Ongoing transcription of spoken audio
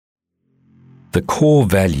The core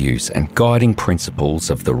values and guiding principles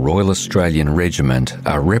of the Royal Australian Regiment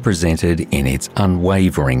are represented in its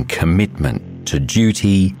unwavering commitment to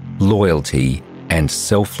duty, loyalty, and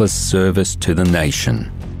selfless service to the nation.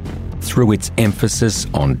 Through its emphasis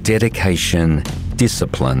on dedication,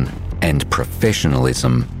 discipline, and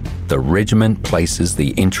professionalism, the regiment places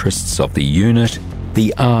the interests of the unit,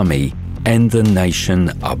 the army, and the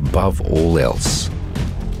nation above all else.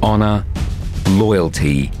 Honour,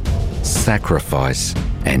 loyalty, sacrifice,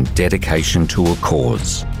 and dedication to a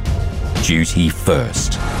cause. Duty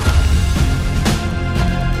first.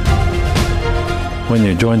 When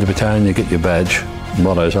you join the battalion, you get your badge.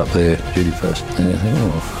 Motto's up there, duty first. And you think,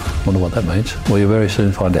 oh, wonder what that means. Well, you very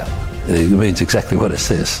soon find out. It means exactly what it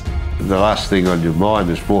says. The last thing on your mind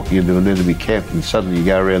is walking into an enemy camp and suddenly you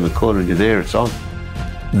go around the corner and you're there, it's on.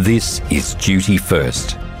 This is Duty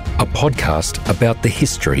First, a podcast about the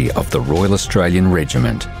history of the Royal Australian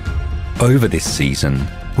Regiment. Over this season,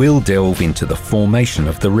 we'll delve into the formation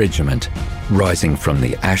of the regiment, rising from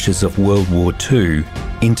the ashes of World War II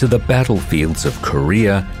into the battlefields of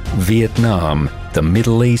Korea, Vietnam, the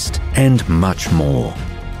Middle East, and much more.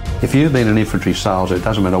 If you've been an infantry soldier, it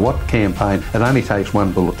doesn't matter what campaign, it only takes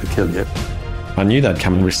one bullet to kill you. I knew they'd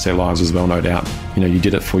come and risk their lives as well, no doubt. You know, you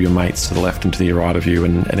did it for your mates to the left and to the right of you,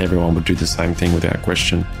 and everyone would do the same thing without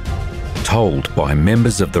question. Told by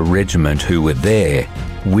members of the regiment who were there,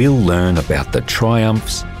 we'll learn about the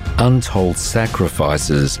triumphs, untold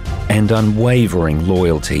sacrifices, and unwavering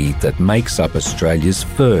loyalty that makes up Australia's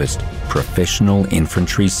first professional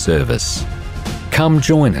infantry service. Come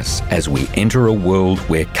join us as we enter a world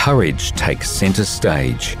where courage takes centre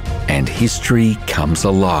stage and history comes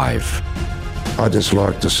alive. I'd just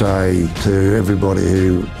like to say to everybody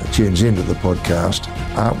who tunes into the podcast,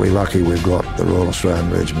 aren't we lucky we've got the Royal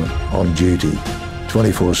Australian Regiment on duty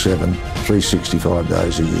 24/7, 365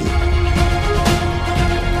 days a year.